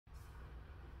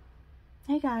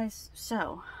Hey guys,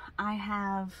 so I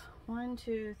have 4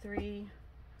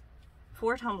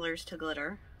 tumblers to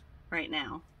glitter right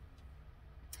now.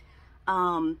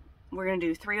 We're gonna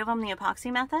do 3 of them the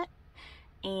epoxy method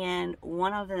and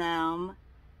 1 of them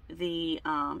the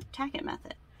tack it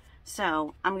method.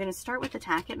 So I'm gonna start with the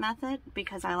tack it method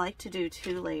because I like to do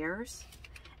 2 layers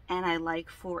and I like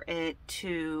for it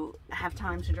to have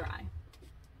time to dry.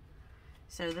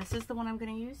 So this is the one I'm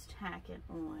gonna use tack it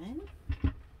on.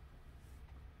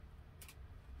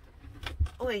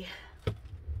 Oi.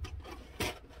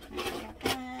 Got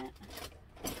that.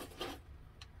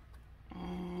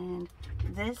 And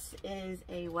this is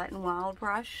a Wet n Wild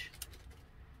brush.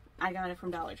 I got it from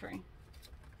Dollar Tree.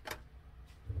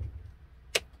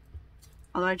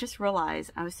 Although I just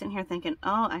realized, I was sitting here thinking,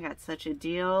 oh, I got such a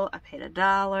deal. I paid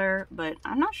 $1, but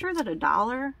I'm not sure that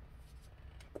 $1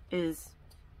 is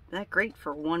that great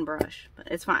for 1 brush, but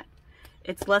it's fine.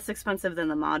 It's less expensive than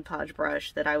the Mod Podge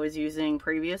brush that I was using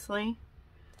previously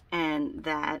and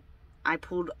that I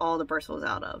pulled all the bristles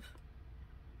out of.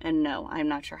 And no, I'm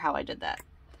not sure how I did that.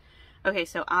 Okay,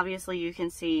 so obviously you can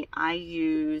see I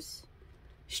use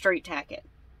straight tack it.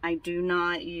 I do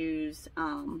not use,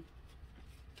 I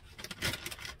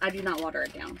do not water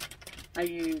it down. I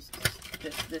use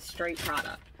just this straight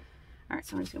product. All right,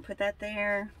 so I'm just gonna put that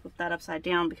there, flip that upside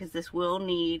down because this will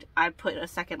need, I put a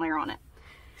second layer on it.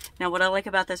 Now what I like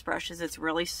about this brush is it's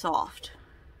really soft.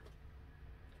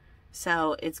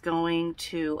 So it's going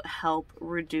to help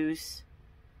reduce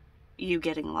you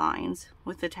getting lines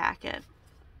with the tack it.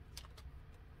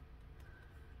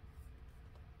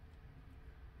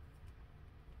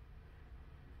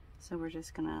 So we're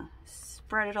just gonna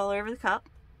spread it all over the cup.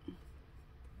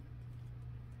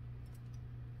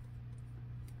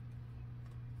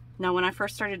 Now when I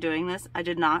first started doing this, I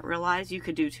did not realize you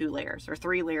could do 2 layers or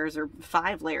 3 layers or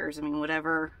 5 layers. I mean,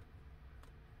 whatever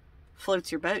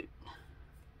floats your boat.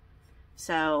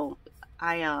 So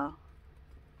I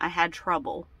had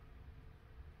trouble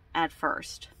at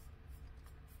first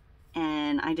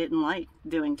and I didn't like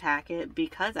doing tack it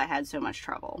because I had so much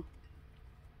trouble.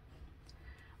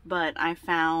 But I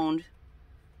found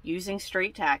using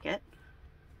straight tack it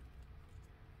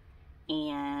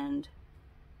and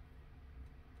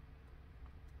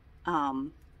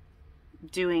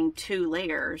doing 2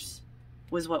 layers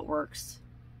was what works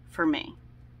for me.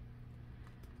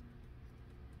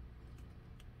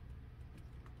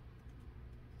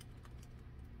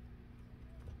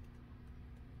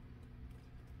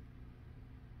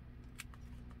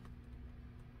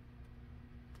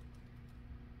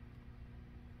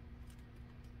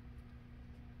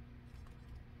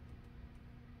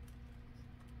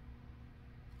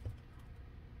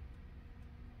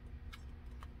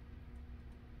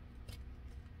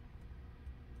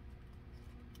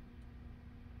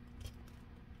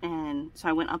 And so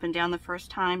I went up and down the first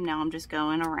time. Now I'm just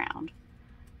going around.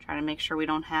 Try to make sure we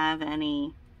don't have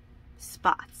any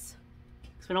spots.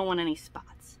 Because we don't want any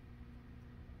spots.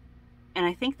 And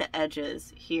I think the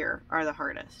edges here are the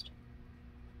hardest.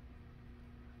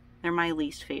 They're my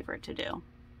least favorite to do.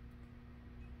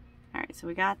 Alright, so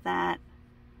we got that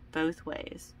both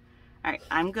ways. Alright,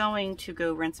 I'm going to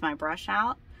go rinse my brush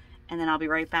out. And then I'll be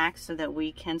right back so that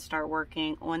we can start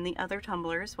working on the other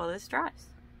tumblers while this dries.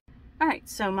 Alright,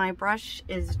 so my brush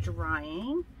is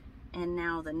drying, and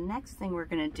now the next thing we're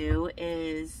going to do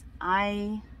is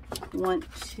I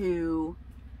want to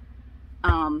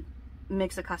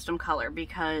mix a custom color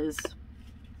because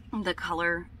the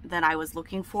color that I was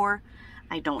looking for,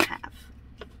 I don't have.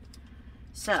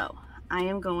 So I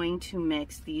am going to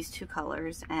mix these 2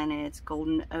 colors, and it's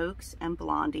Golden Oaks and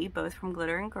Blondie, both from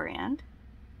Glitter and Grand,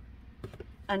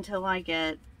 until I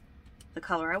get the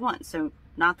color I want. So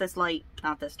not this light,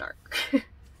 not this dark.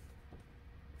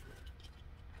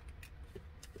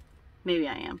 Maybe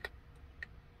I am.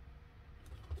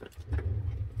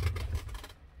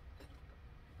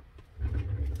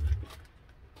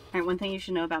 Alright, one thing you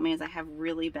should know about me is I have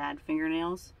really bad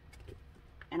fingernails.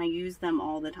 And I use them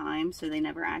all the time, so they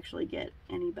never actually get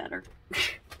any better.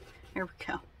 Here we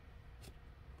go.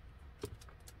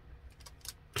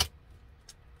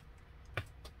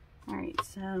 Alright,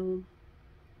 so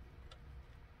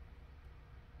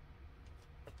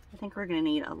I think we're going to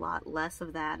need a lot less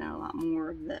of that and a lot more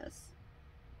of this.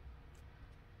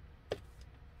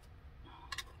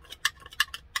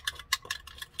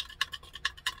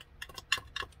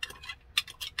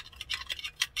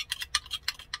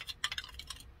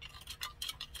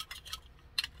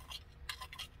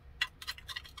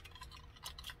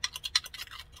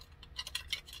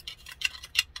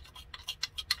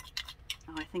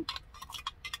 Oh, I think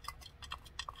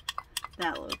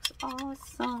that looks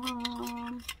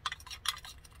awesome.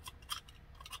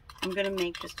 I'm going to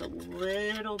make just a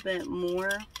little bit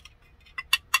more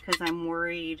because I'm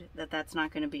worried that that's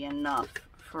not going to be enough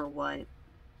for what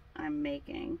I'm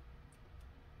making.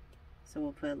 So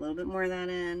we'll put a little bit more of that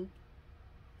in.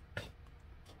 A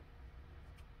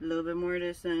little bit more of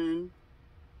this in.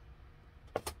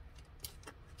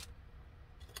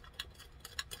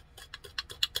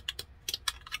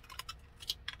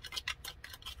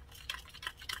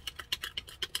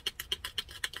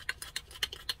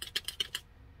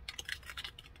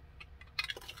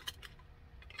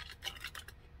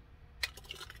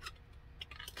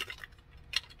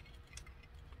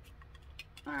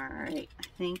 Alright, I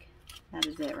think that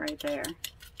is it right there.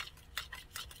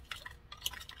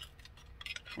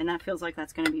 And that feels like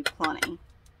that's going to be plenty.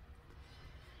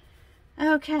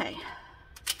 Okay.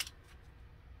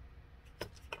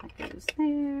 That goes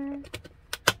there.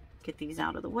 Get these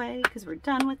out of the way because we're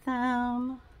done with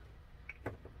them.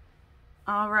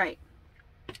 Alright.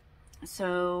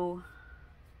 So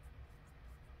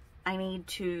I need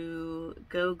to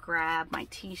go grab my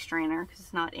tea strainer because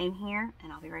it's not in here,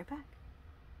 and I'll be right back.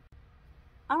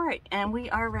 Alright, and we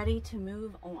are ready to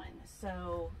move on.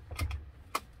 So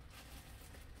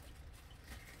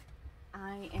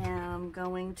I am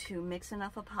going to mix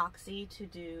enough epoxy to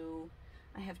do,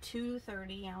 I have 2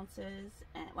 30 ounces,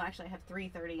 and, well actually I have 3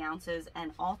 30 ounces,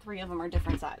 and all 3 of them are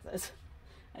different sizes.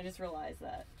 I just realized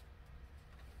that.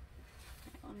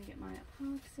 Let me get my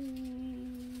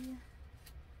epoxy.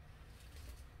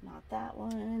 Not that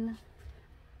one.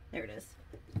 There it is.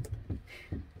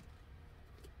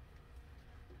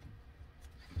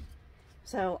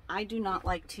 So I do not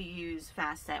like to use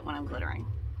fast set when I'm glittering.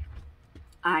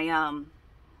 I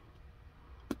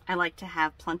like to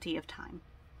have plenty of time.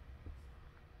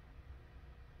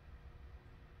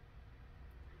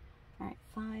 All right,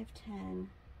 5, 10,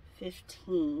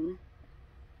 15.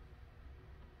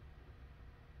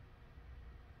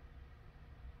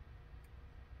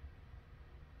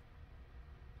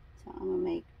 So I'm gonna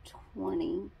make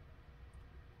 20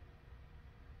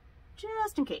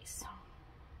 just in case.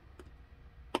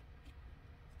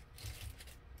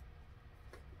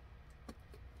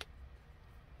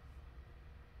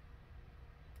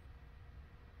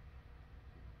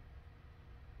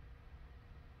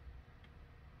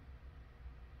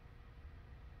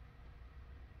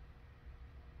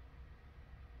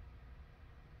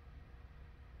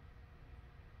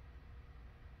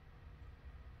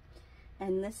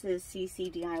 And this is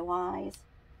CC DIYs.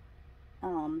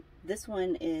 This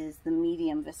one is the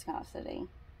medium viscosity.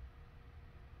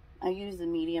 I use the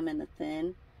medium and the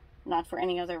thin, not for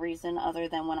any other reason other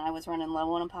than when I was running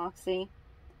low on epoxy.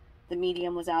 The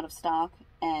medium was out of stock,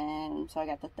 and so I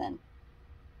got the thin.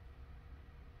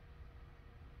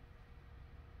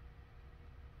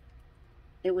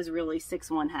 It was really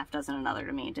 6 one, half dozen another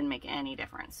to me. It didn't make any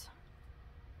difference.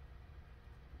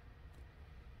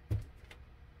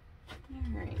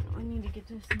 Alright, we need to get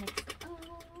this mixed up.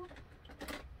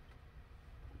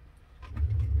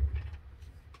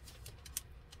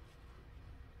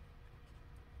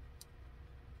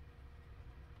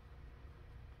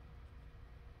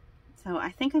 So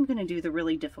I think I'm going to do the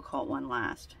really difficult one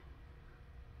last.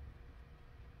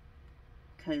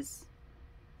 Because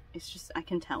it's just, I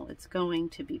can tell it's going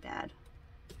to be bad.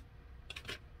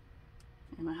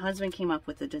 And my husband came up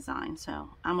with the design, so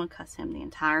I'm going to cuss him the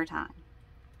entire time.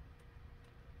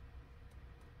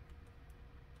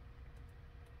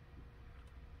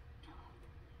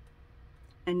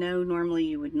 I know normally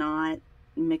you would not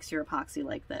mix your epoxy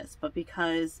like this, but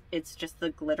because it's just the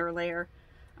glitter layer,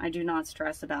 I do not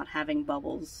stress about having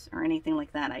bubbles or anything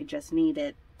like that. I just need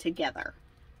it together.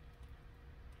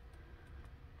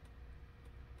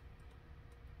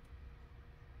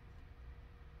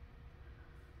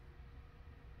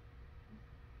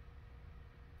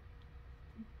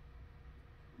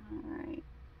 Alright,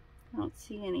 I don't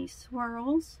see any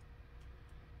swirls,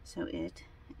 so it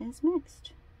is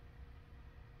mixed.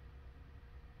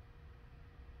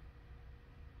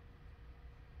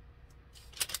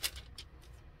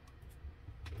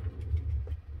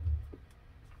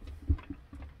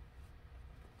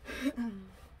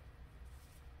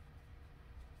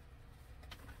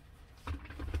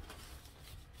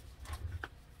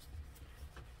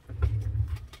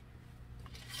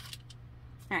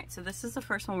 Alright, so this is the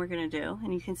first one we're going to do,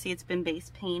 and you can see it's been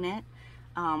base painted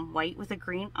white with a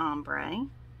green ombre.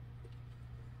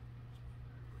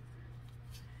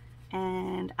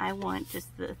 And I want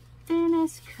just the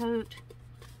thinnest coat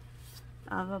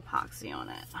of epoxy on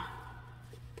it.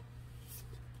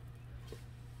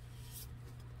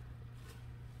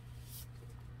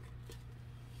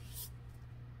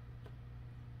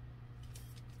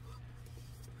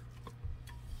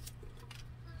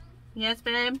 Yes,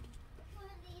 babe? One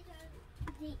of these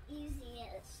are the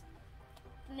easiest.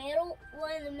 Middle,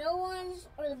 one of the middle ones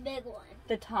or the big one?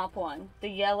 The top one. The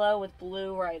yellow with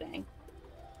blue writing.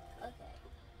 Okay.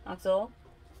 That's all?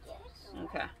 Yes.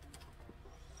 Okay.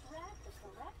 Drag the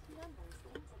correct numbers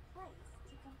into place to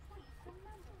complete the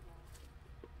number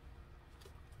row.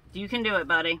 You can do it,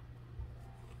 buddy.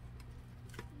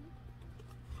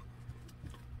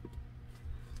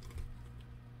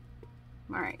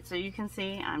 Alright, so you can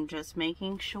see I'm just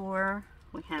making sure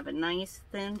we have a nice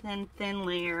thin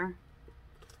layer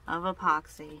of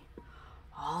epoxy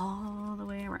all the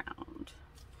way around.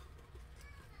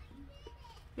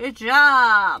 Good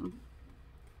job!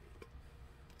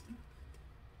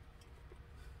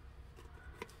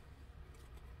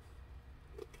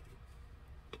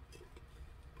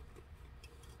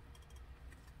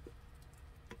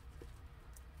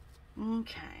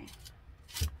 Okay.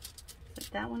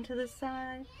 Put that one to the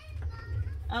side.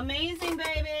 Amazing,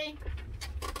 baby!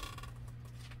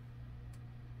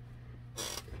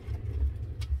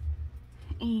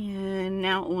 And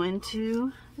now on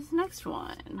to this next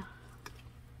one.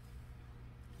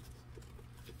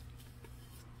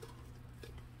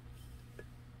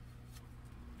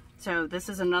 So this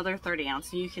is another 30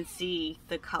 ounce. You can see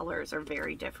the colors are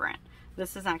very different.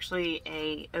 This is actually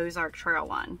a Ozark Trail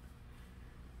one.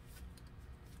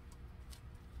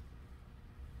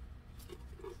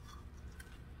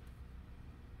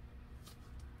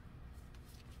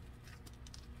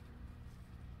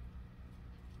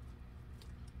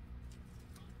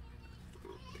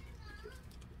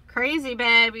 Crazy,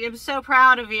 baby. I'm so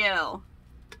proud of you.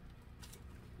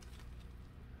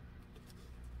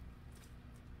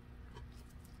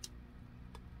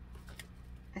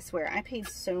 I swear, I paid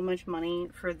so much money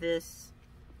for this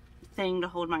thing to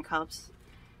hold my cups.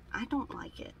 I don't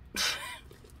like it.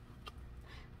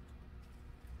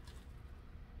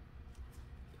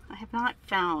 I have not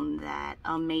found that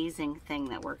amazing thing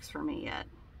that works for me yet.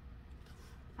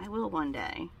 I will one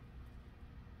day.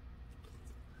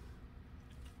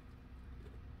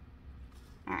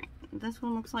 Alright, this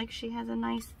one looks like she has a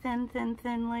nice thin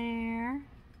layer.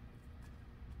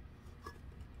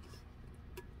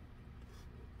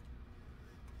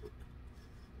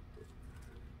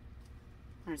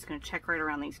 I'm just going to check right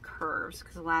around these curves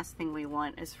because the last thing we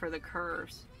want is for the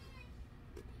curves.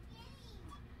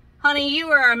 Honey, you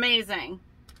are amazing.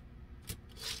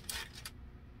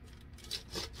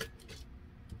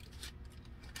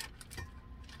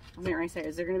 I was going to say,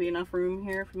 is there going to be enough room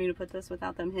here for me to put this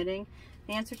without them hitting?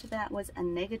 The answer to that was a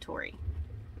negatory.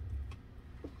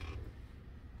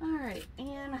 Alright,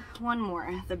 and one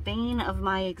more. The bane of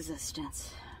my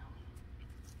existence.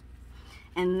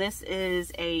 And this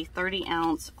is a 30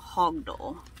 ounce hog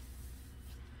doll.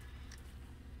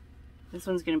 This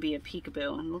one's going to be a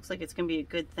peekaboo, and it looks like it's going to be a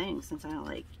good thing since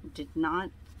I did not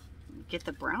get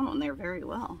the brown on there very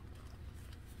well.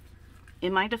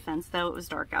 In my defense though, it was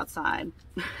dark outside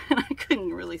and I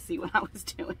couldn't really see what I was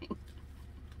doing.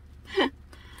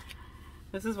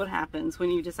 This is what happens when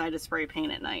you decide to spray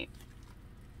paint at night.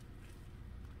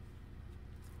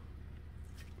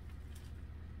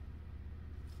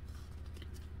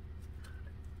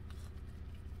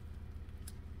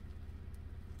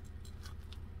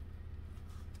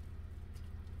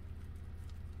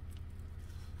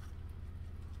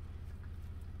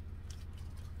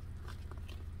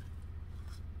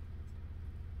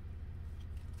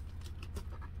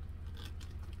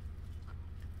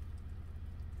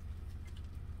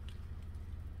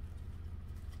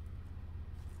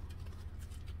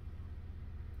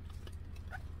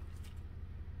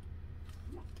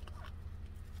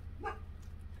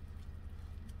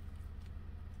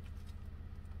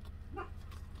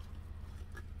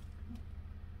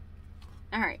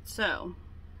 Alright, so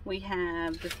we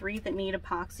have the 3 that need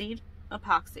epoxied.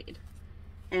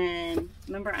 And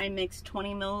remember I mixed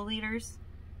 20 milliliters?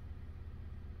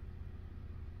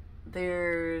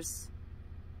 There's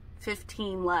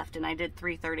 15 left and I did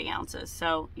 3 30 ounces,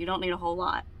 so you don't need a whole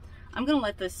lot. I'm going to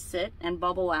let this sit and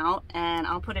bubble out and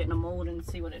I'll put it in a mold and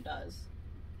see what it does.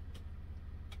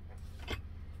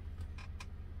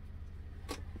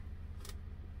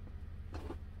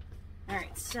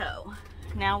 Alright, so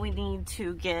now we need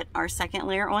to get our second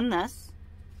layer on this.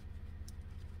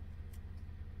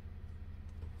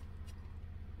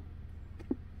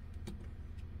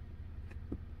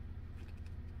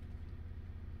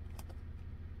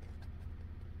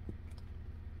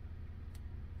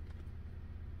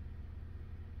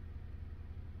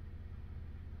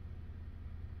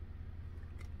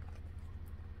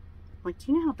 Like,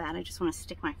 do you know how bad I just want to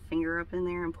stick my finger up in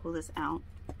there and pull this out?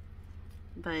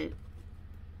 But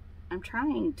I'm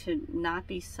trying to not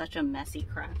be such a messy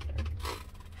crafter.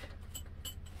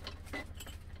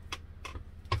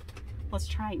 Let's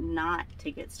try not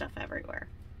to get stuff everywhere.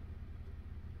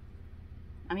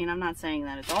 I mean, I'm not saying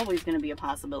that it's always going to be a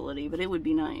possibility, but it would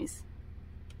be nice.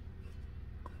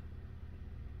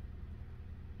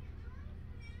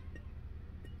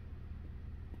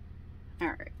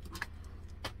 Alright.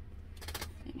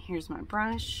 And here's my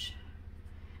brush.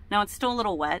 Now it's still a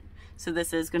little wet, so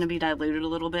this is going to be diluted a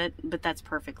little bit, but that's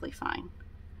perfectly fine.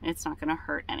 It's not going to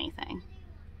hurt anything.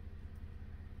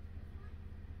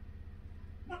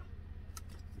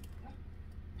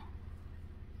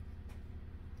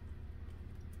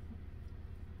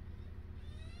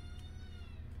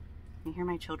 You hear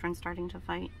my children starting to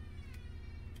fight?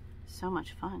 So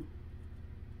much fun.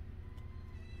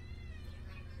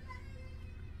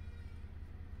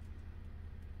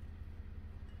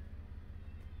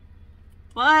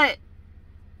 What?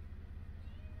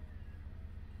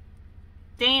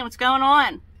 Dane, what's going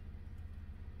on?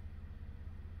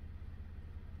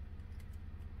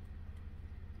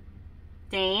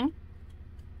 Dane?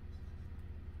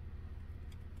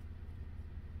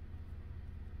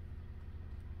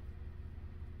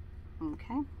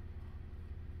 Okay.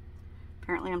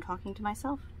 Apparently I'm talking to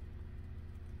myself.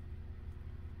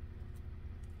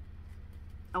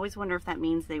 I always wonder if that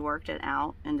means they worked it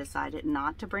out and decided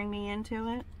not to bring me into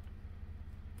it.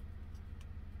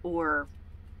 Or,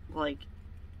 like,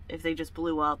 if they just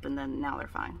blew up and then now they're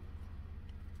fine.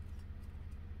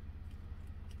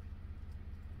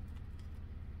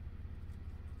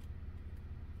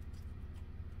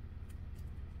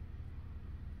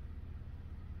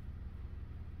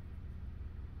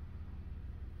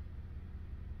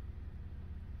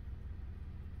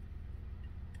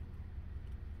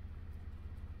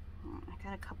 I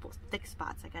got a couple thick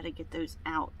spots. I got to get those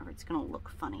out or it's going to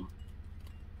look funny.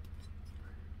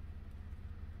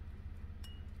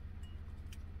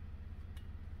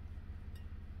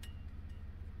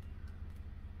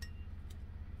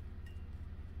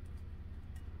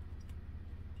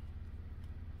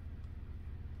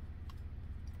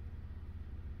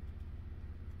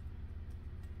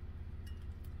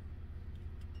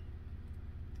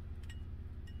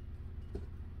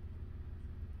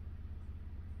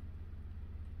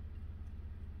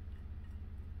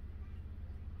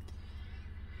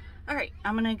 All right,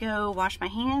 I'm gonna go wash my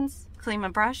hands, clean my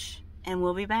brush, and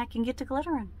we'll be back and get to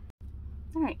glittering.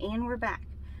 All right, and we're back.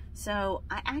 So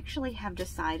I actually have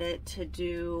decided to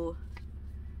do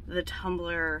the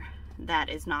tumbler that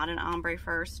is not an ombre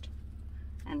first,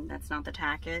 and that's not the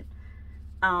tack it,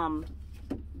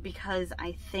 because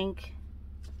I think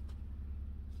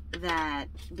that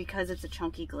because it's a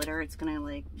chunky glitter, it's gonna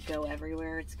like go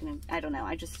everywhere. It's gonna, I don't know,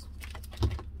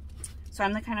 so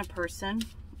I'm the kind of person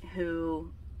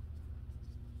who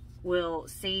will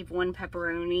save one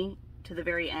pepperoni to the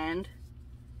very end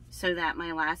so that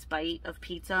my last bite of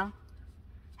pizza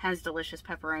has delicious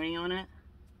pepperoni on it.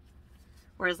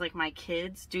 Whereas like my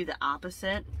kids do the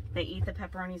opposite. They eat the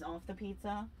pepperonis off the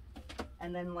pizza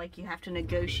and then like you have to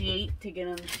negotiate to get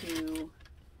them to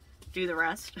do the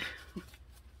rest.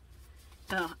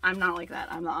 So I'm not like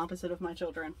that. I'm the opposite of my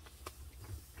children.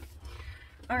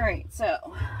 Alright, so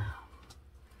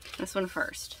this one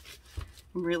first.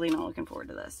 I'm really not looking forward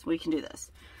to this. We can do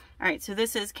this. Alright, so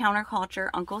this is Counterculture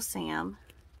Uncle Sam.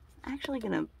 I'm actually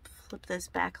going to flip this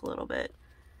back a little bit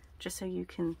just so you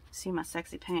can see my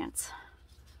sexy pants.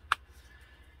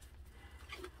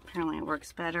 Apparently it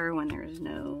works better when there's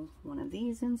no one of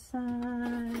these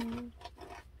inside.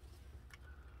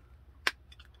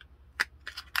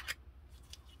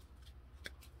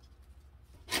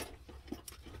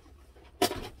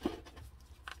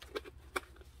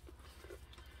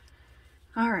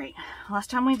 Alright, last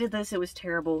time we did this, it was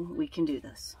terrible. We can do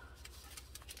this.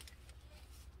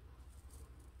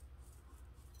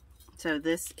 So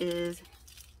this is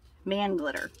man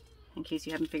glitter, in case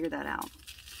you haven't figured that out.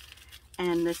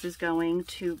 And this is going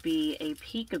to be a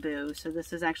peekaboo, so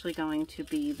this is actually going to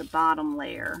be the bottom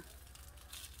layer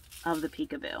of the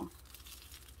peekaboo.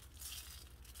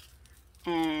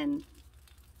 And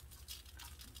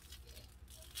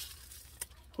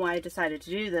why I decided to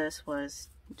do this was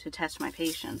to test my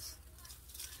patience.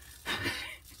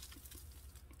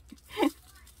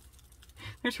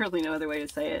 There's really no other way to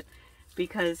say it,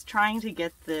 because trying to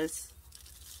get this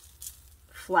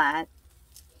flat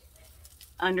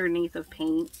underneath of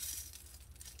paint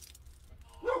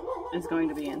is going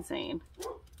to be insane.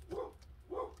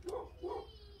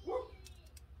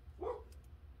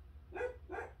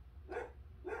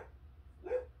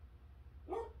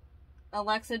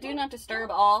 Alexa, do not disturb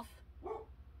off.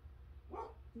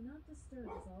 Do not disturb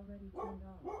is already turned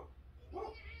off.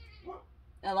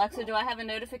 Alexa, do I have a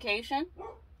notification?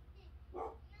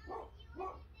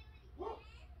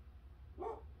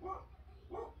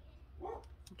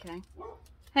 Okay.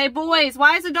 Hey boys,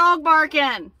 why is the dog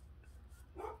barking?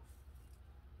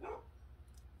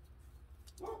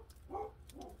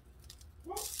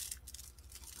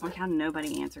 Like how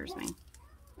nobody answers me.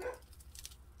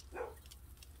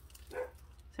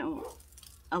 So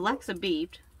Alexa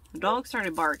beeped, the dog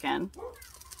started barking,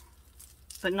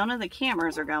 but none of the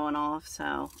cameras are going off,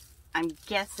 so I'm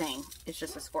guessing it's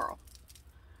just a squirrel.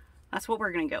 That's what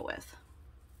we're gonna go with.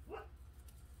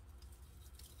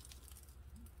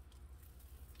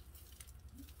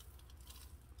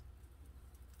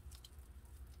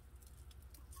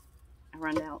 I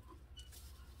run out.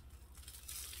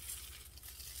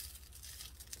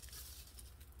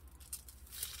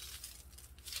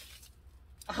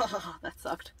 Oh, that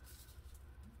sucked.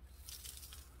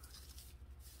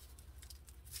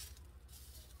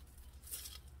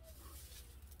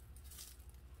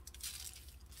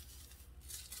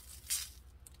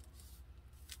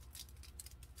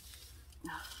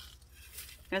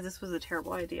 Guys, this was a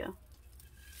terrible idea.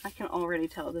 I can already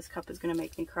tell this cup is going to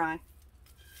make me cry.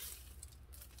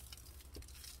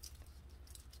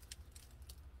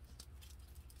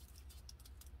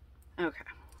 Okay.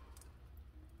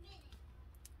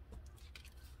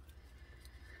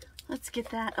 Let's get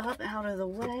that up out of the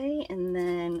way, and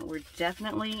then we're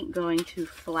definitely going to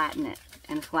flatten it,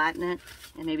 and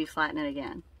maybe flatten it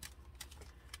again.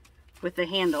 With the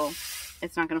handle,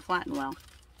 it's not going to flatten well.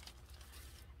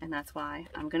 And that's why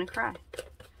I'm going to cry.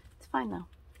 It's fine though.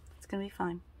 It's going to be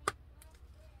fine.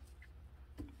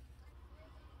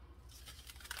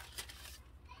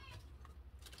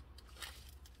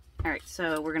 Alright,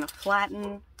 so we're going to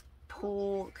flatten,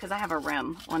 pull, because I have a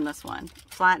rim on this one.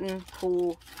 Flatten,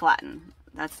 pull, flatten.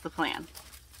 That's the plan.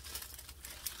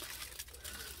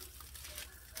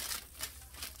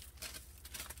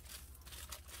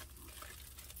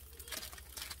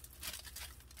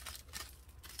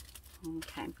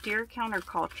 Okay, dear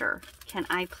counterculture, can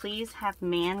I please have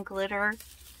man glitter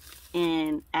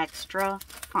in extra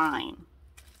fine?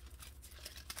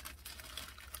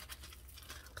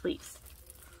 Please.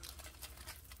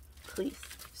 Please.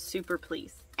 Super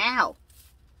please. Ow!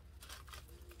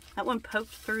 That one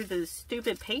poked through the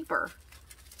stupid paper.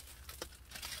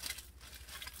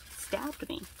 Stabbed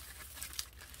me.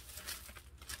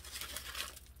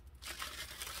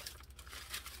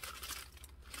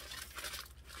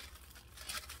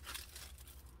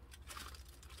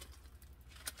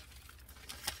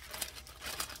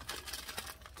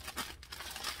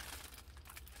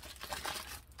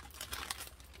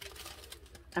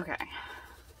 Okay.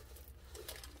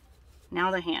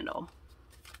 Now the handle.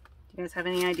 Do you guys have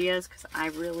any ideas? Because I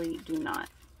really do not.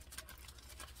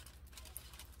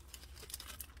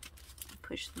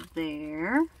 Push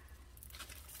there.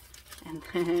 And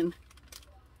then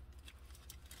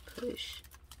push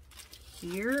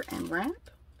here and wrap,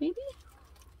 maybe?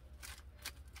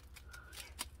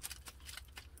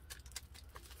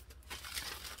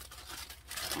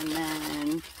 And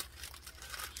then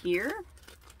here.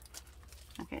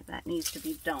 Okay, that needs to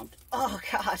be dumped. Oh,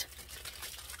 God.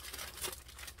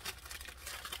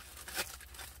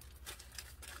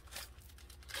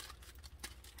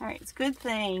 All right, it's a good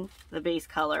thing the base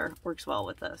color works well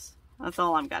with this. That's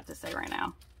all I've got to say right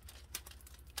now.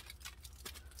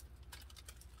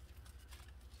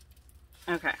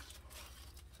 Okay.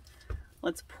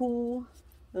 Let's pull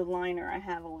the liner I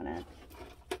have on it.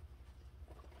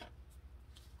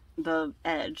 The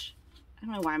edge. I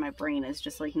don't know why my brain is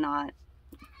just like not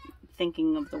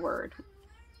thinking of the word.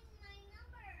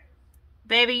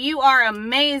 Baby, you are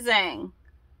amazing.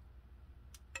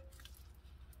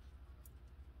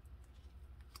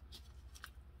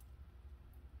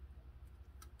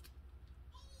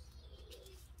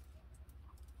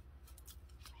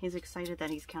 He's excited that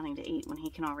he's counting to 8 when he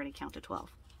can already count to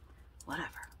 12. Whatever.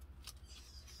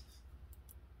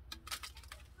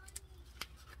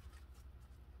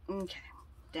 Okay,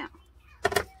 down.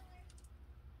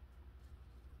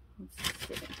 Let's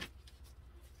see.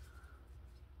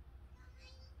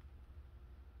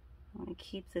 I want to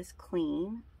keep this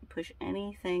clean. Push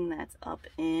anything that's up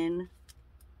in.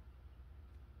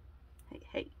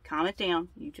 Hey, calm it down.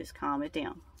 You just calm it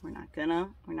down. We're not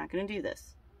gonna do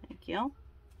this. Thank you.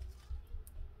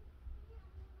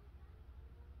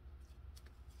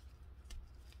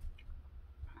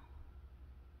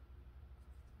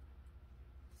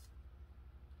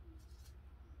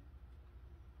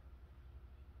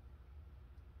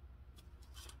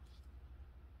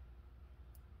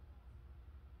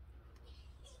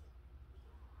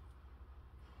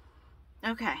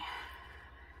 Okay,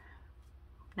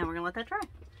 Now we're gonna let that dry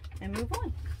and move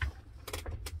on.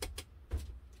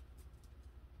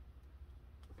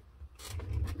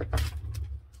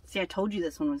 See, I told you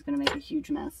this one was gonna make a huge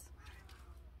mess.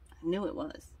 I knew it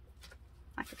was.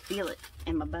 I could feel it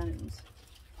in my bones.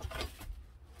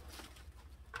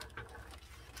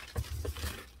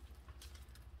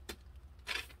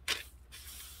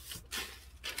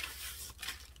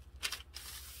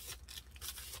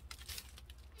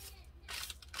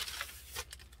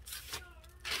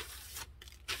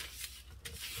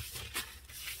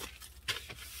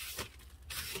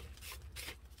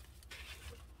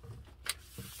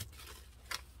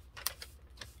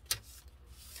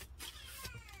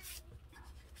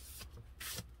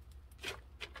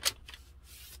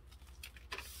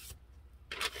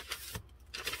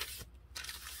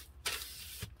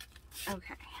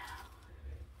 Okay.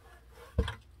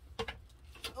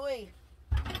 Oi.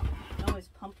 I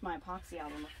almost pumped my epoxy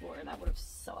out on the floor. That would have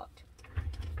sucked.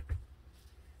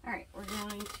 Alright, we're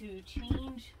going to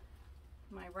change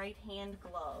my right hand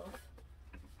glove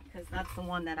because that's the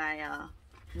one that I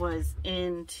was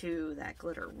into that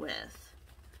glitter with.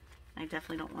 I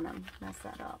definitely don't want to mess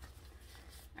that up.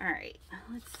 Alright,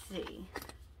 let's see.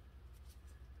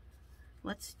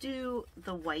 Let's do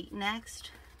the white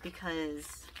next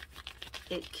because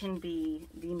it can be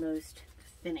the most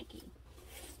finicky.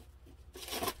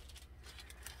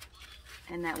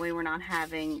 And that way we're not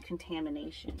having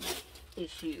contamination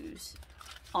issues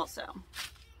also.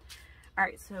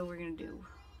 Alright, so we're going to do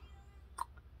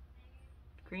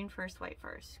green first, white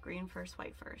first. Green first,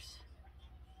 white first.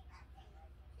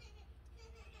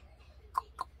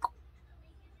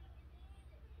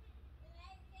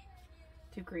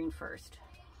 Do green first.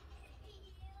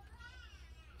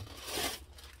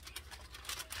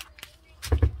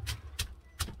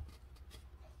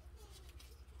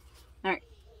 Alright,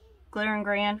 Glitter and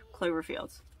Grand,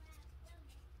 Cloverfields.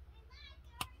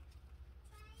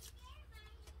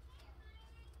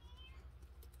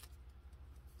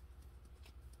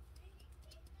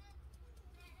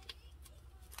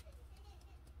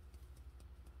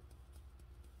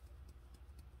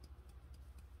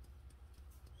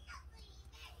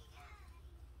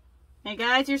 Hey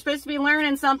guys, you're supposed to be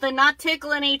learning something, not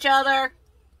tickling each other.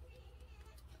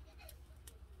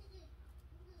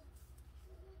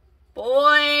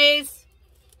 Boys.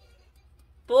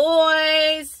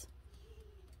 Boys.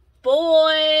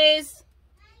 Boys.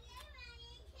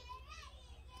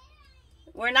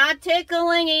 We're not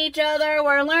tickling each other,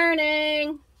 we're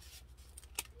learning.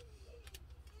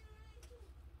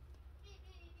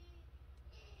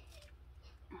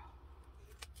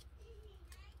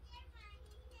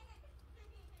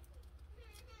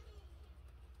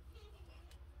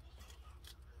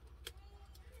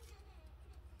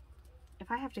 If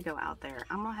I have to go out there,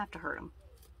 I'm gonna have to hurt them.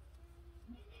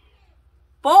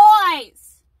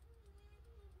 Boys!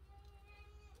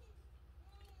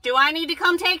 Do I need to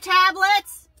come take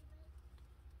tablets?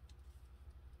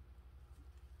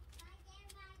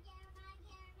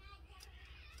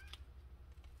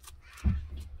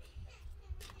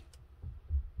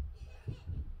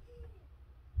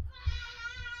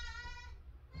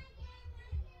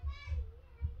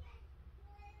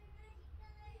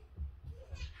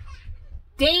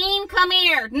 Dean, come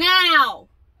here, now!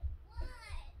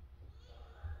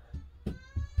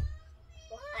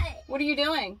 What? What are you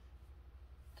doing?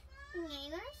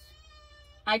 Gamers?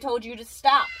 I told you to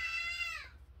stop.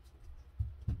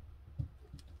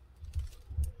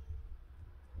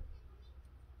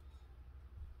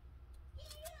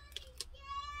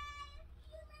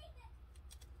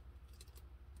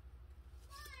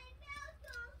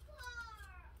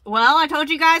 Well, I told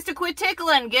you guys to quit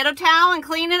tickling. Get a towel and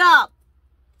clean it up.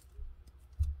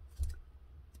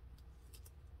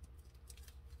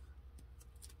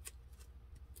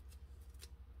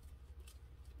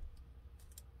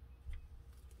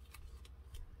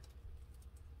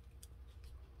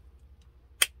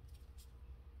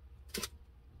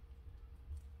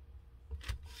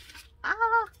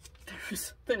 Ah,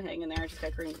 there's something hanging there. I just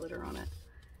got green glitter on it.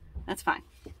 That's fine.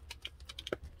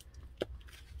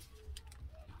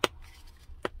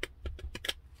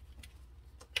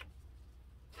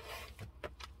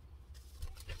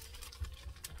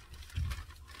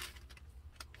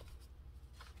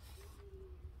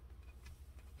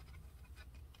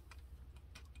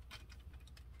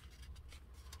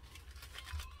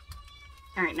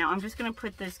 All right, now I'm just going to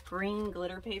put this green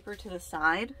glitter paper to the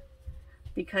side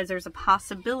because there's a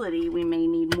possibility we may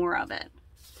need more of it.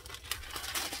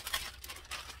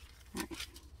 All right.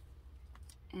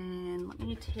 And let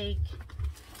me take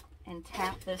and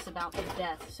tap this about to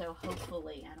death so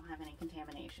hopefully I don't have any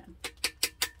contamination.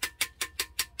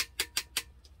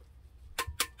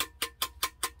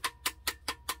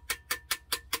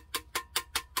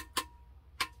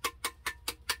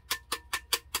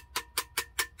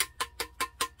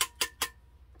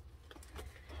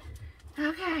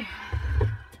 Okay.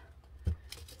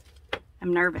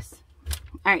 I'm nervous.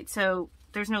 All right, so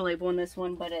there's no label on this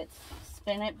one, but it's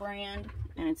Spin It brand,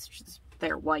 and it's just,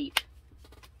 they're white.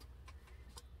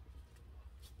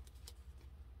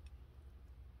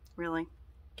 Really?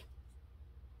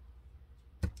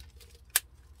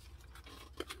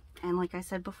 And like I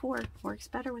said before, works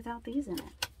better without these in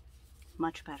it.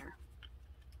 Much better.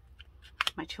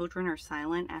 My children are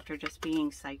silent after just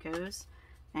being psychos,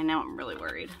 and now I'm really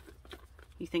worried.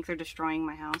 You think they're destroying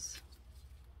my house?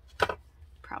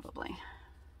 Probably.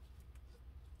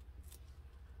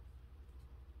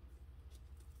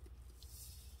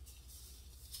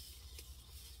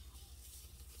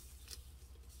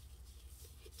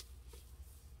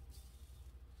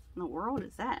 What in the world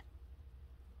is that?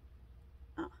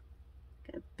 Oh,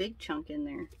 got a big chunk in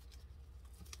there.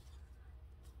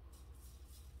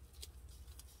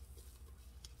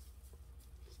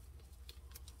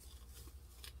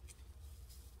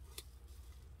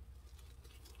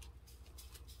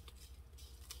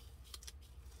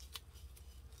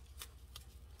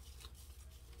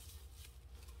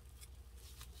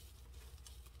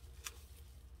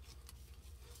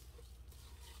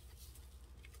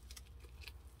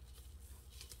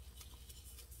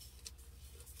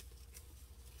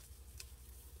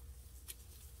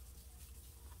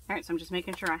 All right, so I'm just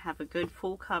making sure I have a good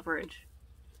full coverage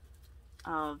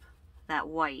of that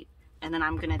white. And then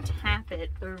I'm gonna tap it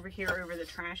over here over the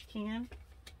trash can,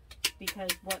 because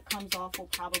what comes off will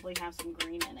probably have some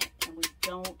green in it. And we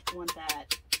don't want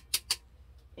that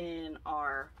in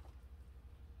our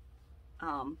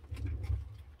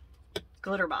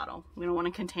glitter bottle. We don't want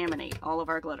to contaminate all of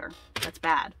our glitter. That's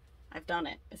bad. I've done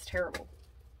it. It's terrible.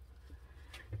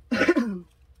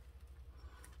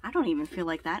 I don't even feel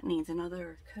like that needs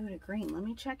another coat of green. Let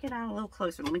me check it out a little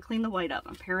closer. Let me clean the white up.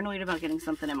 I'm paranoid about getting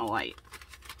something in my white.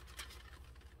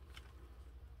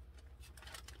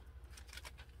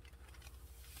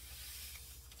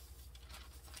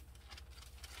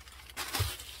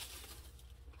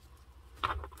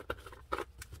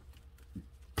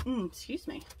 Excuse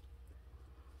me.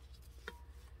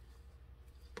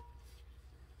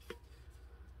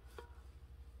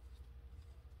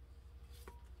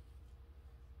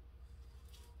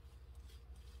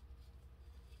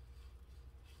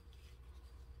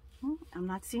 I'm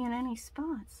not seeing any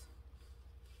spots.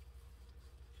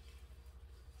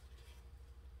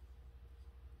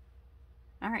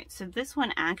 All right, so this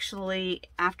one actually,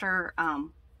 after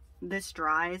this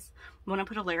dries, when I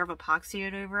put a layer of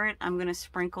epoxy over it, I'm going to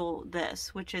sprinkle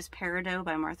this, which is Peridot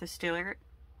by Martha Stewart.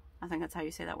 I think that's how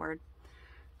you say that word.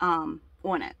 On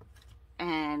it.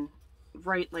 And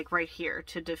right here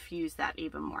to diffuse that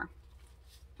even more.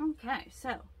 Okay,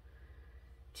 so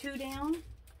 2 down,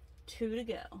 2 to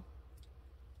go.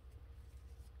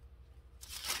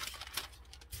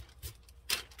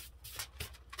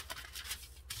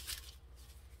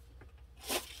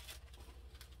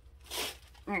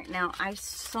 All right, now I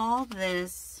saw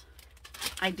this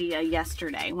idea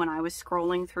yesterday when I was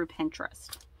scrolling through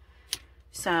Pinterest.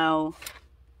 So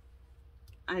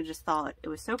I just thought it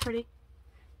was so pretty.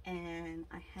 And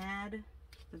I had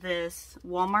this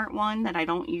Walmart one that I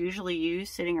don't usually use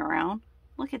sitting around.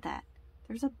 Look at that.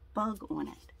 There's a bug on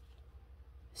it.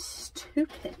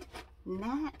 Stupid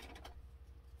gnat.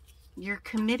 You're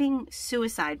committing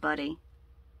suicide, buddy.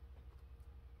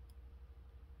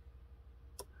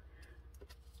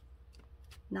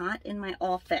 Not in my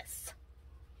office.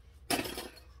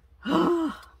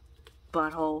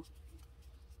 Butthole.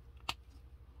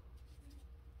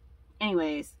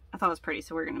 Anyways, I thought it was pretty,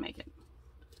 so we're going to make it.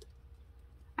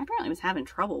 I apparently was having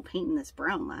trouble painting this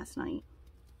brown last night.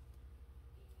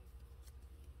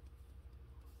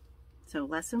 So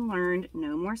lesson learned,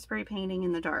 no more spray painting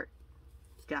in the dark.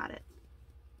 Got it.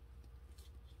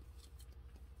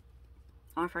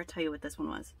 I'll tell you what this one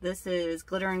was. This is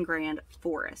Glitter and Grand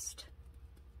Forest.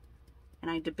 And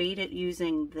I debated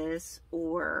using this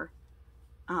or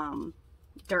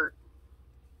Dirt.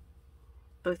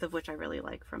 Both of which I really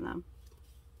like from them.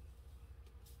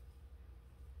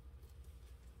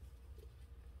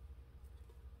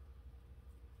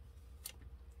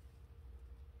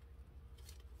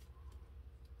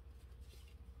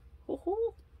 Ho-ho.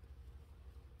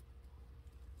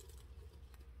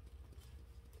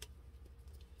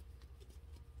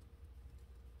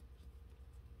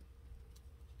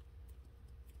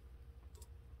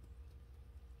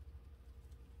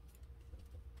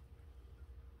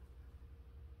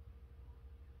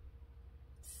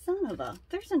 Son of a...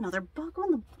 There's another bug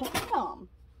on the bottom.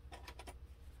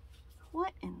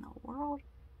 What in the world?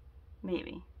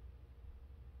 Maybe.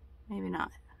 Maybe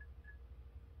not.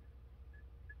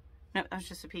 No, that's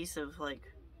just a piece of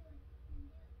like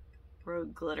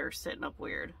road glitter sitting up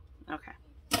weird. Okay.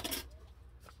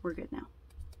 We're good now.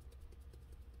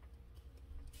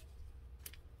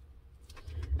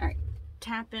 All right.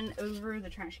 Tapping over the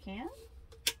trash can.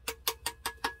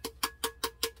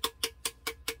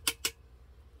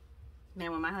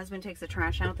 Man, when my husband takes the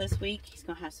trash out this week, he's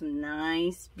going to have some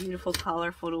nice, beautiful,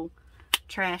 colorful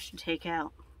trash to take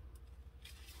out.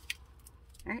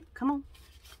 All right, come on.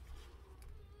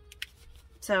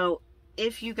 So,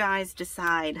 if you guys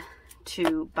decide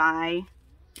to buy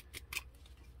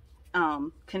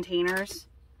containers,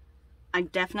 I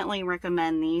definitely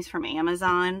recommend these from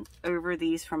Amazon over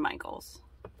these from Michael's.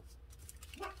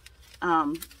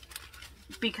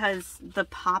 Because the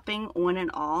popping on and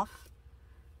off,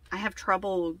 I have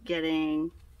trouble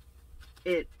getting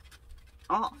it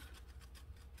off.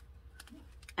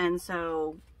 And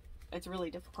so it's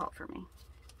really difficult for me.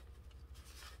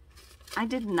 I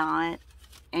did not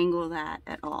angle that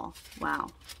at all. Wow.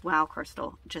 Wow,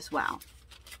 Crystal. Just wow.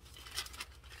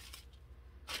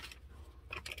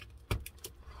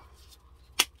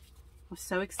 I was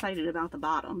so excited about the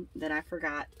bottom that I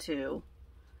forgot to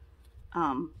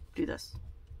do this.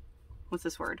 What's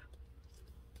this word?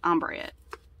 Ombre it.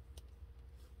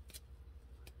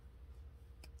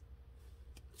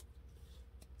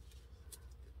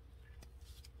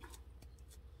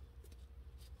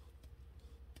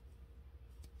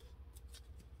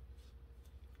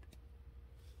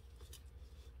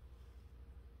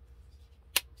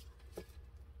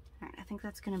 Alright, I think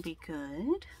that's going to be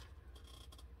good.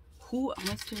 Ooh, I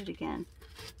almost did it again.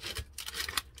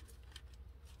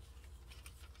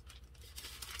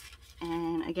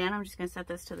 And again, I'm just going to set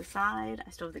this to the side.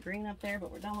 I still have the green up there,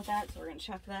 but we're done with that, so we're going to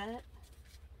chuck that.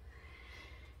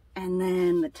 And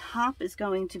then the top is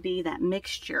going to be that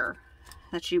mixture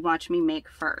that you watch me make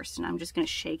first. And I'm just going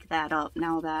to shake that up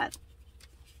now that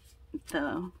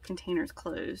the container's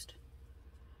closed.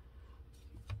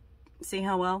 See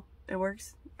how well it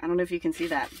works? I don't know if you can see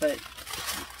that, but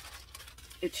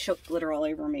it shook glitter all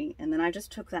over me. And then I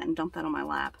just took that and dumped that on my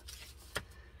lap.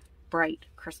 Bright,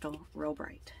 Crystal, real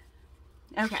bright.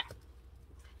 Okay.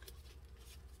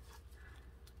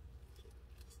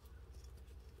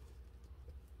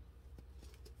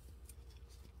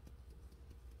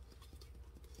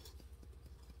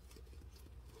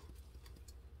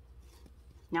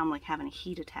 Now I'm like having a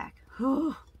heat attack.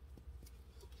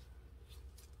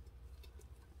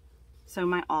 So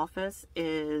my office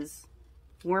is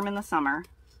warm in the summer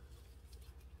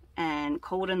and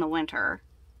cold in the winter.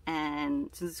 And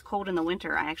since it's cold in the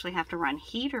winter, I actually have to run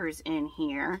heaters in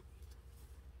here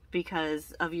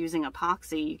because of using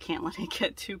epoxy. You can't let it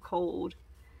get too cold.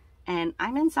 And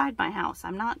I'm inside my house.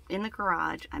 I'm not in the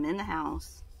garage. I'm in the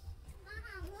house.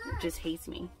 Mom, It just hates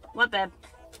me. What, babe?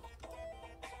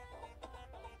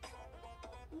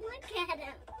 look at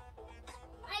him.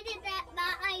 I did that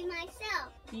by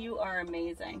myself. You are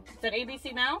amazing. Is that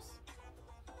ABC Mouse?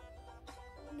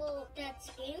 Well, that's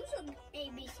games of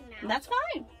ABC Mouse. That's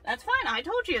fine. That's fine. I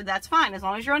told you that's fine. As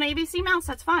long as you're on ABC Mouse,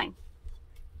 that's fine.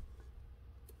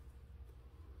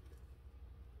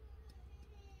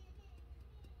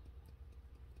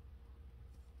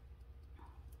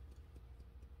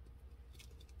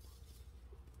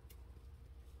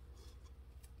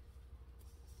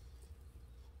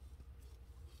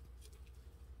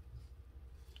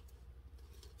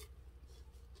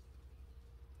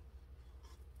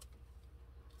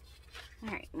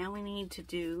 Alright, now we need to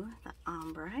do the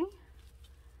ombre.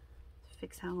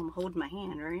 Fix how I'm holding my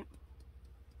hand, right?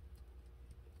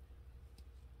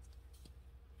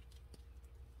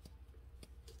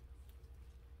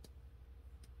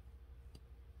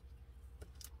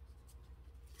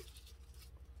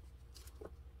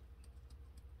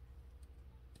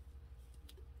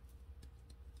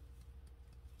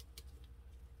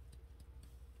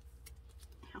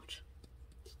 Ouch.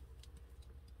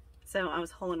 So I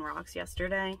was holding rocks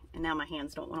yesterday, and now my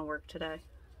hands don't want to work today.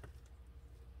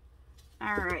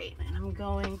 Alright, and I'm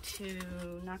going to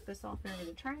knock this off over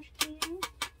the trash can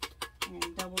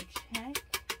and double check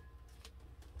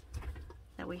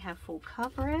that we have full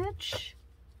coverage.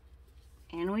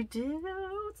 And we do.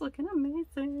 It's looking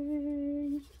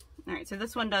amazing. Alright, so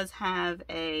this one does have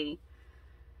a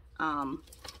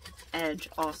edge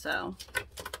also.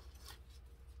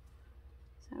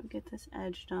 So get this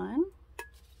edge done.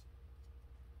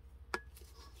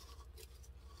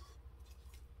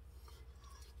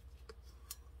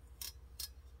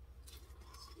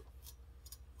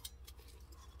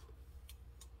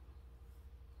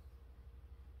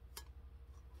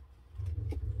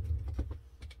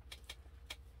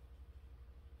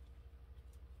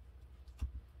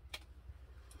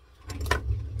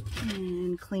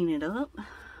 And clean it up.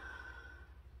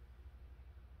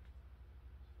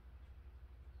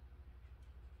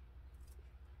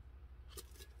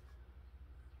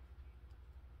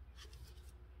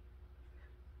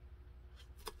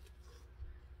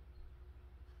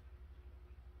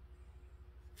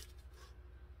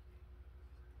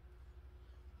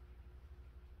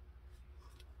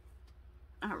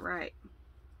 All right,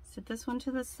 set this one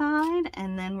to the side,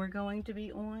 and then we're going to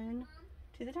be on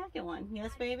to the tacky one.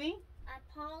 Yes, baby? I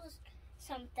paused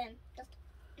something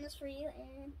just for you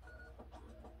and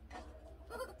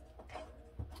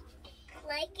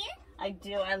like it? I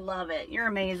do. I love it. You're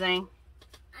amazing.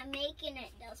 I'm making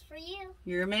it just for you.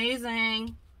 You're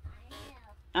amazing.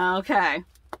 I know. Okay.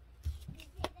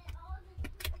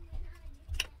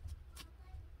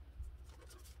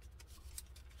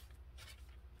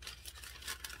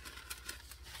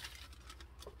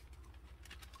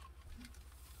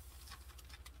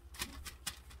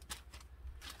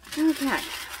 Okay.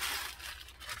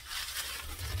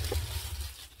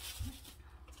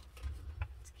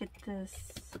 Let's get this,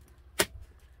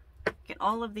 get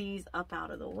all of these up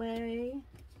out of the way.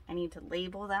 I need to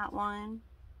label that one.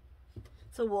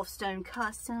 It's a Wolfstone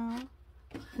Custom.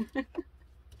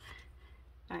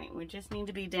 Alright, we just need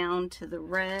to be down to the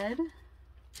red.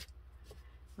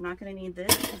 We're not going to need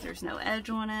this because there's no edge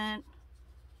on it.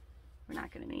 We're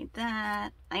not going to need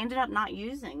that. I ended up not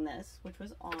using this, which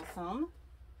was awesome.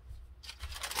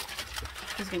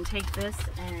 Just going to take this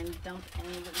and dump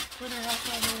any of the glitter off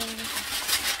of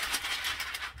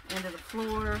it into the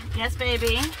floor. Yes,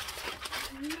 baby.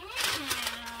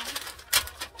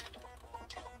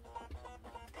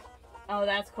 Oh,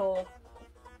 that's cool.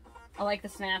 I like the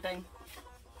snapping.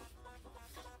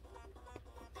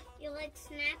 You like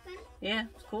snapping? Yeah,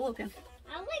 it's cool looking.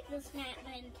 I like the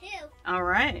snapping too. All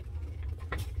right.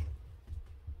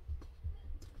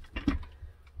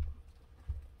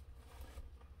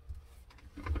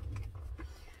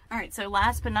 All right, so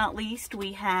last but not least,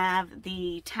 we have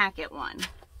the tack it one.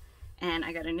 And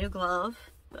I got a new glove,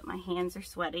 but my hands are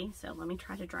sweaty, so let me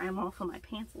try to dry them off on my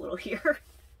pants a little here.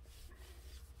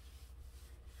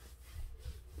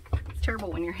 It's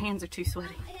terrible when your hands are too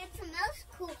sweaty. I got some else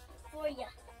cool for you.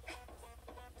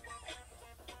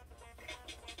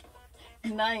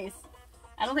 Nice.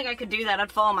 I don't think I could do that. I'd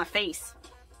fall on my face.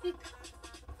 All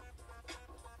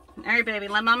right, baby,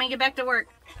 let mommy get back to work.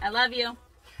 I love you.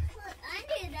 Look, I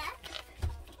do that.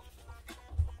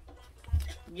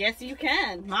 Yes, you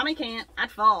can. Mommy can't. I'd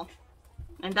fall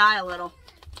and die a little.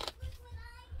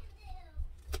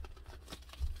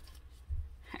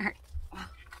 All right. Well,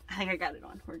 I think I got it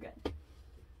on. We're good.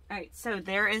 All right. So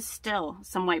there is still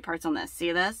some white parts on this.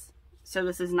 See this? So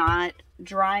this is not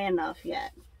dry enough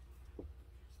yet.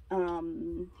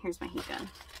 Here's my heat gun.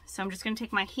 So I'm just going to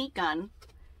take my heat gun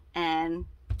and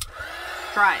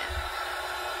dry it.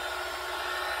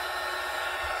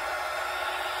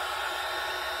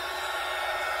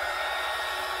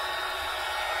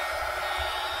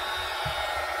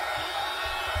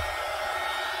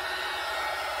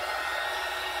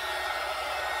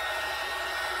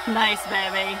 Nice,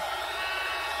 baby.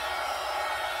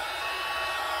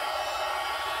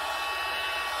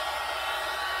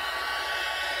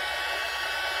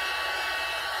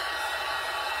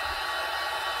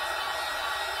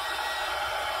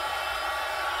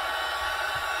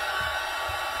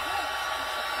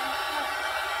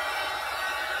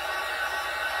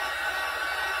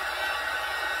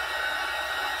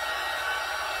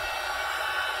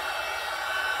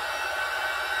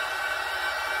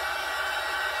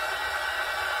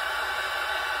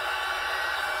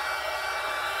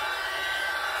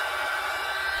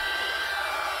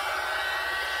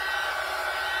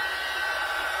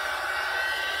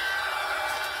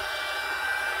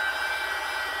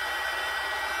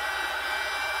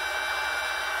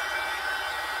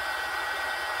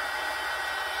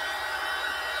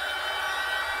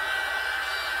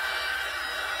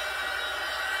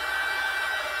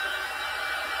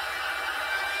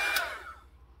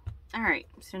 All right,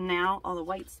 so now all the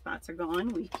white spots are gone.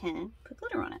 We can put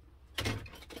glitter on it.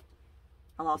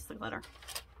 I lost the glitter.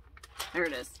 There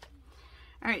it is.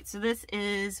 All right, so this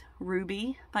is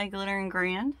Ruby by Glitter and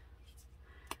Grand.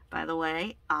 By the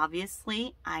way,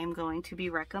 obviously, I'm going to be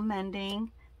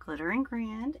recommending Glitter and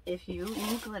Grand if you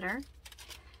need glitter.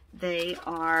 They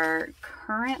are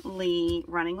currently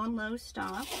running on low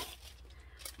stock,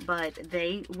 but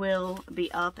they will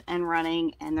be up and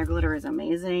running, and their glitter is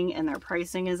amazing, and their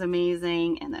pricing is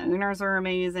amazing, and the owners are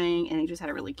amazing, and they just had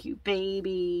a really cute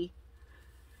baby.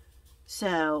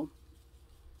 So,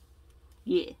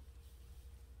 yeah.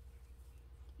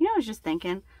 You know, I was just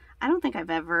thinking, I don't think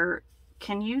I've ever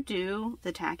can you do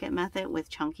the tack it method with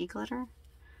chunky glitter?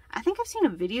 I think I've seen a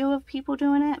video of people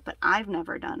doing it, but I've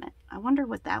never done it. I wonder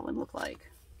what that would look like.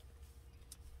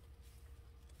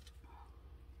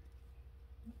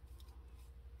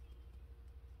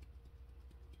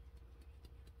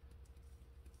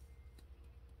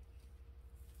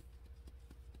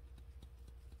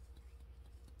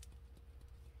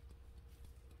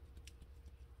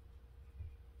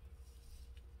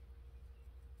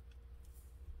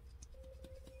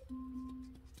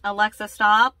 Alexa,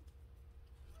 stop.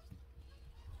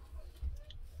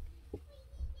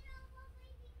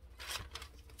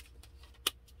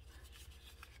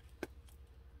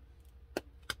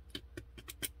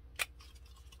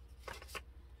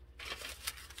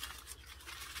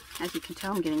 As you can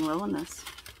tell, I'm getting low on this.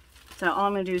 So all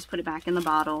I'm going to do is put it back in the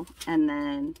bottle and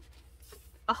then,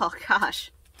 oh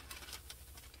gosh.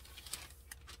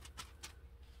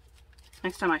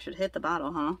 Next time I should hit the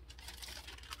bottle, huh?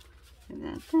 Do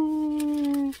that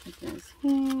there, put this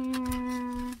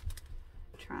here,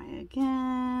 try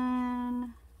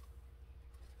again.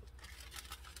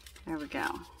 There we go.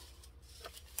 I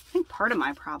think part of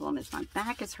my problem is my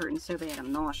back is hurting so bad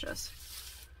I'm nauseous.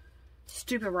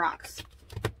 Stupid rocks.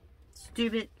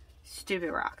 Stupid,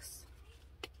 stupid rocks.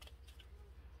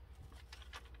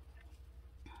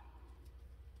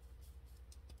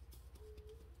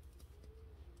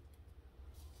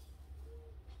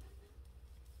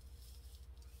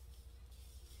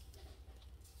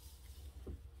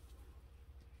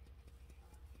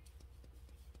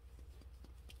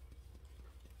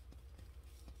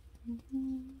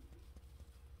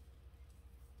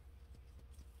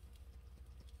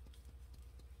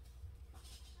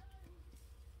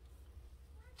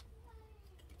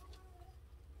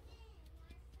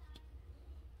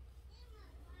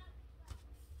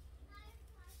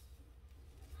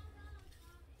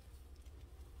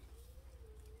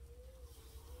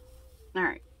 All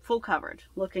right, full coverage,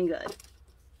 looking good.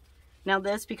 Now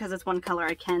this, because it's one color,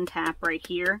 I can tap right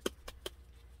here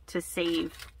to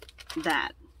save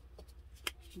that,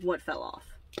 what fell off.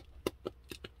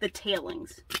 The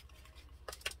tailings.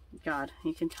 God,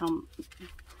 you can tell.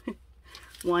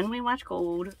 One, we watch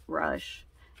Gold Rush,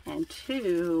 and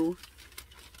two,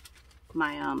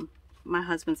 my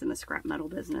husband's in the scrap metal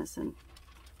business, and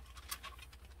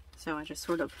so I just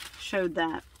sort of showed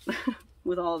that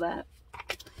with all that.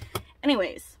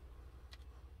 Anyways,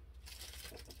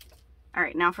 all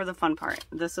right, now for the fun part.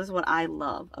 This is what I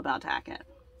love about Tack It.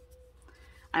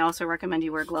 I also recommend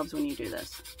you wear gloves when you do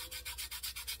this.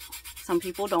 Some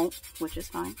people don't, which is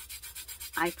fine.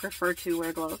 I prefer to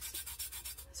wear gloves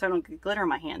so I don't get glitter on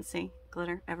my hands. See?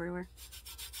 Glitter everywhere.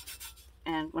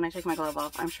 And when I take my glove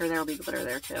off, I'm sure there will be glitter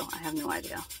there too. I have no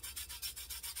idea.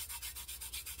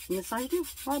 And this is all you do.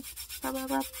 Rub, rub,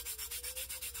 rub, rub.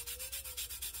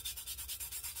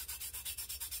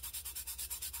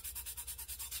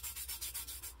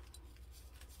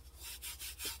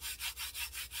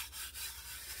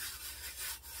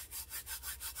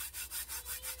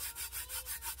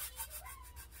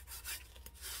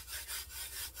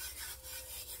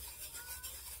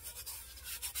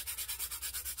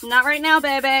 Not right now,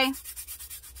 baby.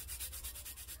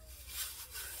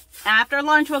 After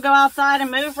lunch, we'll go outside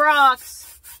and move rocks.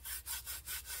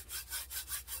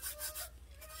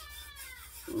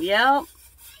 Yep.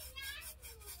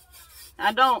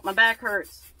 I don't. My back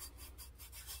hurts.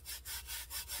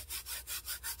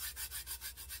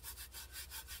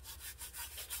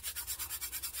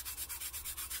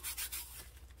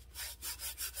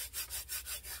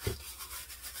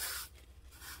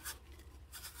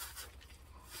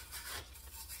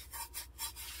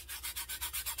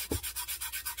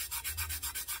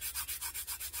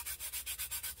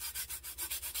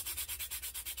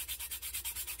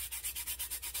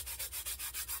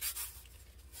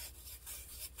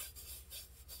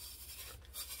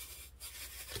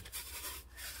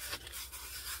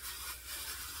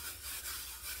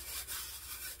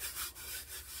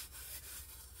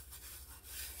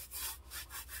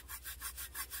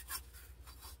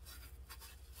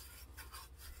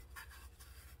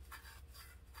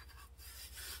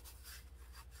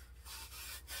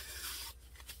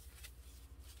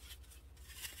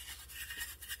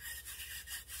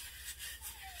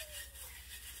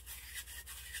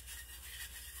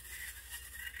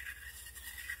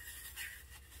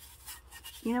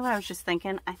 You know what I was just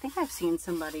thinking? I think I've seen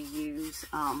somebody use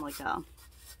like the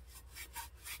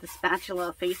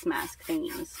spatula face mask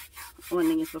thingies on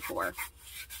these before.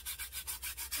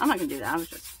 I'm not gonna do that. I was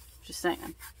just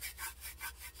saying.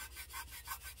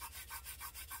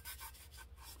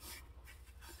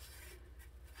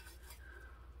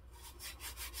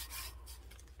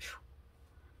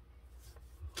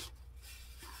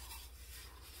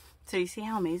 So you see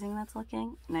how amazing that's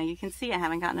looking? Now you can see I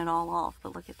haven't gotten it all off,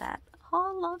 but look at that.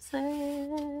 Paul loves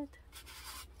it.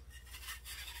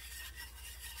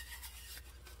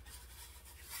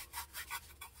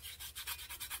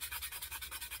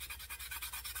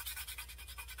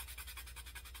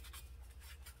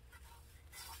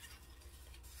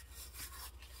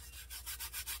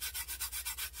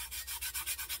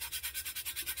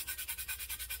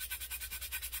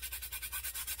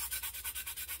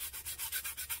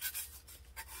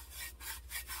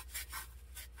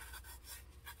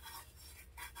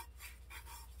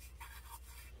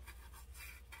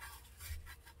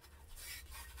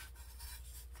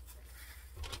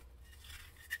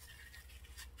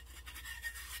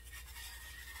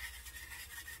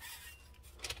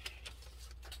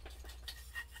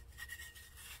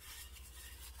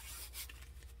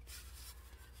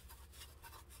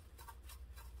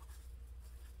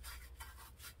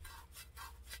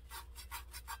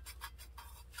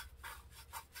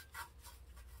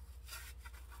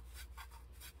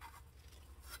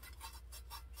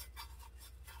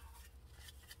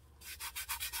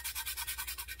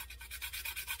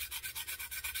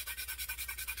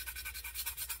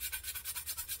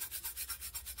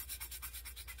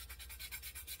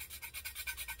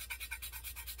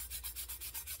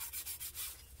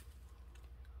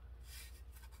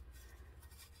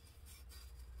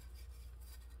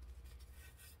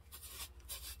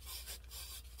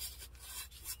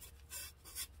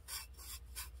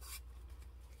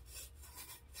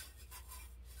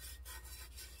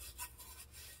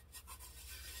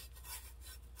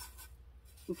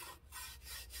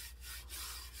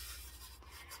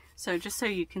 So just so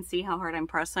you can see how hard I'm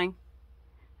pressing,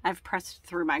 I've pressed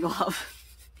through my glove,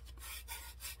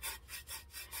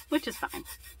 which is fine.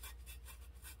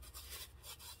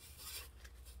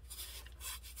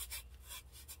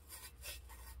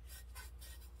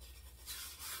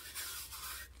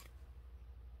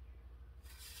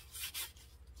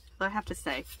 But I have to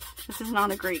say, this is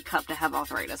not a great cup to have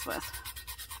arthritis with.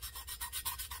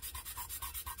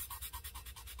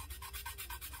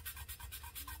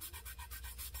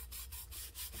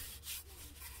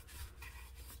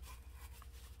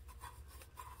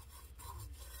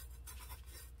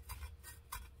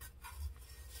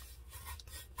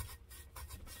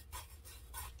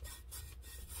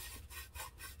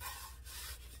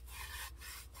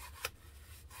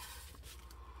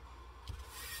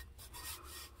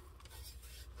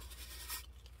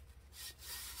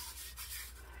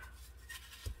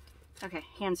 Okay,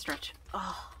 hand stretch.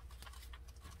 Oh.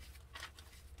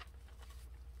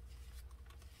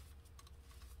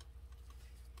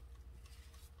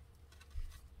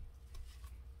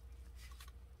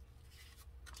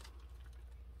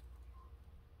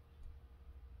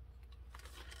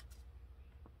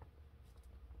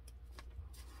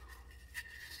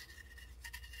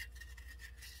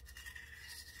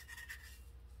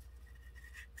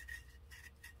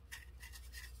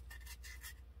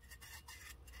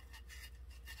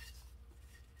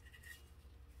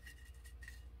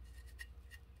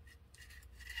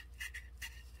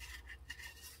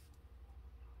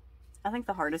 I think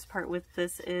the hardest part with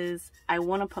this is I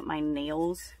want to put my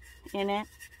nails in it,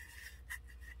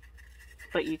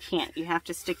 but you can't. You have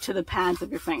to stick to the pads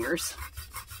of your fingers.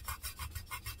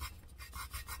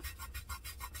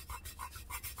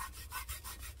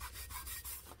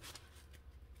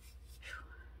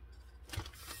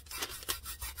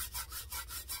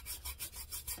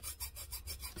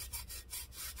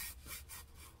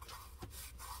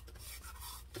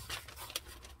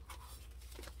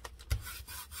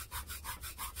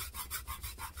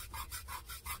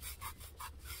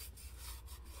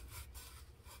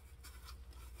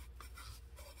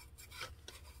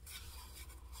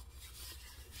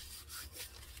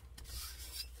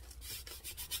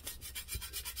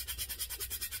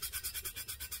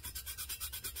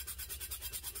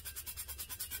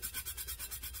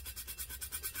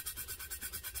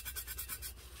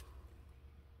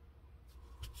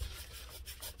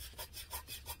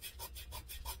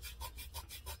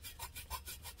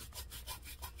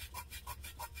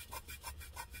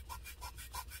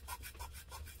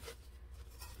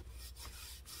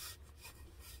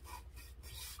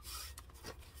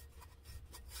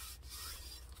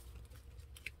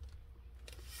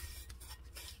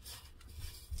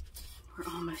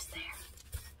 We're almost there.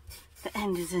 The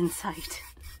end is in sight.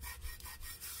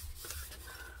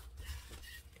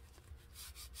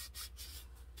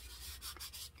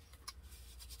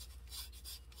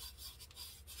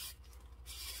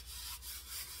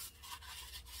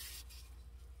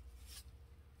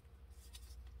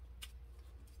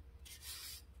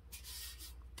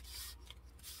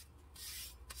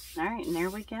 All right, and there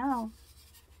we go.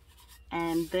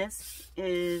 And this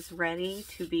is ready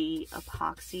to be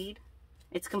epoxied.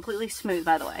 It's completely smooth,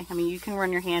 by the way. I mean, you can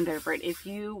run your hand over it. If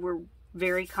you were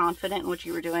very confident in what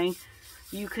you were doing,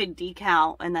 you could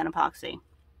decal and then epoxy.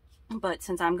 But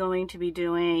since I'm going to be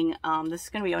doing, this is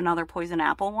going to be another poison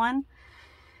apple one.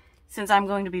 Since I'm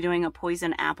going to be doing a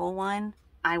poison apple one,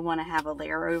 I want to have a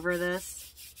layer over this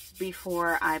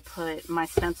before I put my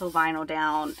stencil vinyl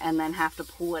down and then have to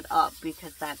pull it up,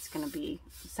 because that's going to be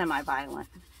semi-violent.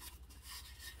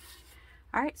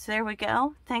 Alright, so there we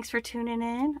go. Thanks for tuning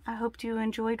in. I hope you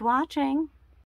enjoyed watching.